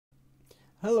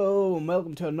Hello and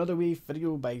welcome to another wee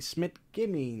video by Smith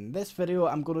Gaming. This video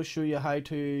I'm going to show you how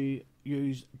to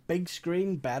use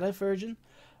Bigscreen BETA version.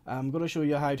 I'm going to show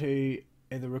you how to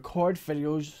either record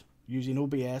videos using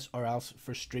OBS or else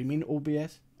for streaming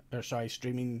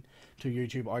streaming to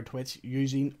YouTube or Twitch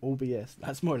using OBS.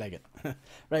 That's more like it.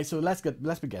 Right, so let's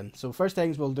begin. So first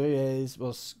things we'll do is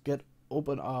we'll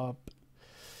open up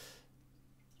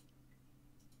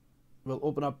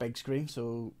Bigscreen.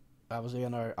 So obviously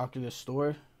in our Oculus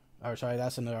store, or sorry,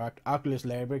 that's in our Oculus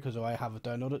library because I have it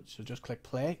downloaded. So just click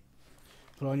play,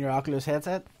 put on your Oculus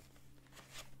headset.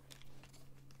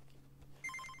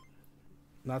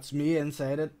 That's me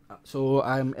inside it. So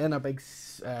I'm in a big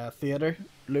theater.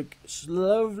 Looks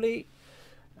lovely.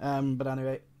 But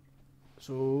anyway,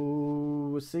 so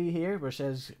we'll see here where it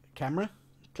says camera.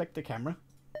 Click the camera.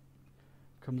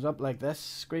 Comes up like this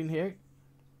screen here.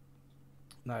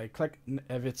 Now click,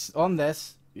 if it's on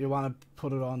this, you want to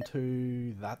put it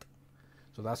onto that.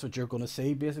 So that's what you're going to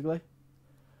see basically.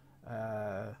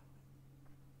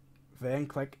 Then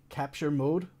click capture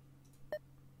mode.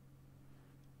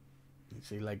 You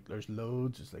see like there's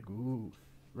loads. It's like ooh,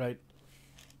 right.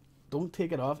 Don't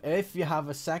take it off. If you have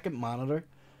a second monitor,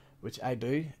 which I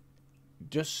do,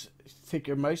 just take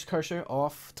your mouse cursor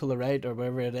off to the right or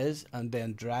wherever it is and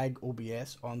then drag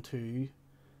OBS onto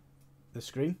the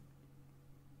screen.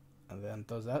 And then it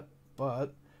does that.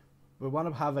 But we want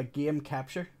to have a game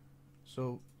capture,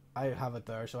 so I have it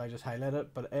there, so I just highlight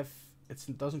it. But if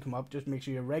it doesn't come up, just make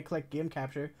sure you right click game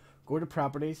capture, go to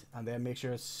properties, and then make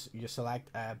sure you select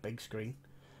a big screen,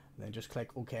 and then just click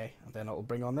OK, and then it will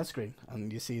bring on this screen,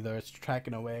 and you see there it's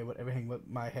tracking away with everything what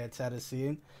my headset is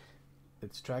seeing.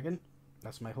 It's tracking.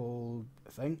 That's my whole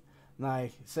thing. Now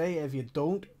say if you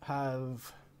don't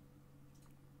have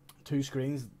two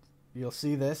screens, you'll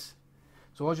see this.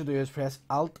 So what you do is press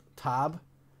Alt Tab,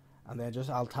 and then just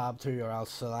Alt Tab 2, or I'll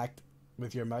select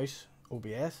with your mouse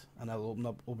OBS, and it'll open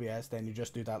up OBS. Then you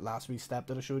just do that last wee step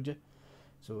that I showed you.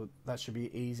 So that should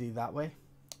be easy that way.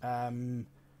 And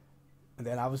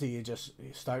then obviously you just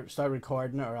start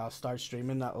recording it, or I'll start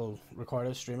streaming. That'll record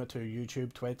it, stream it to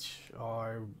YouTube, Twitch,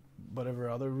 or whatever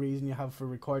other reason you have for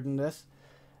recording this.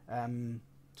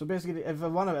 So basically, if I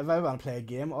want to play a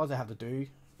game, all I have to do,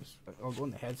 I'll go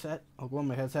on the headset. I'll go on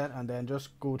my headset and then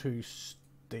just go to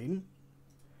Steam.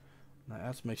 Now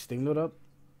that's my Steam load up.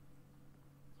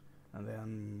 And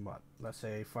then what? Let's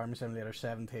say Farming Simulator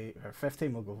 17 or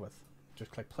 15 we'll go with.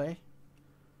 Just click play.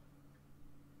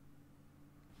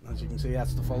 As you can see,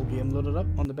 that's the full game loaded up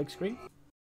on the big screen.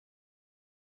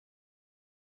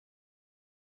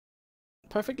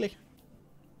 Perfectly.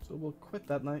 So we'll quit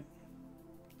that now.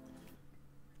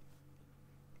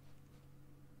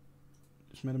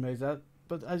 Just minimize that.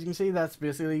 But as you can see, that's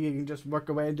basically, you can just work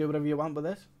away and do whatever you want with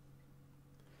this.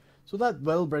 So that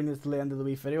will bring us to the end of the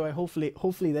wee video.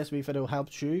 Hopefully this wee video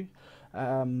helped you.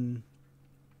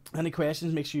 Any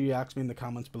questions, make sure you ask me in the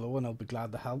comments below, and I'll be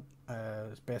glad to help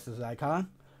as best as I can.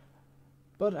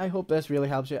 But I hope this really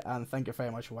helps you, and thank you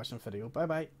very much for watching the video. Bye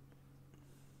bye.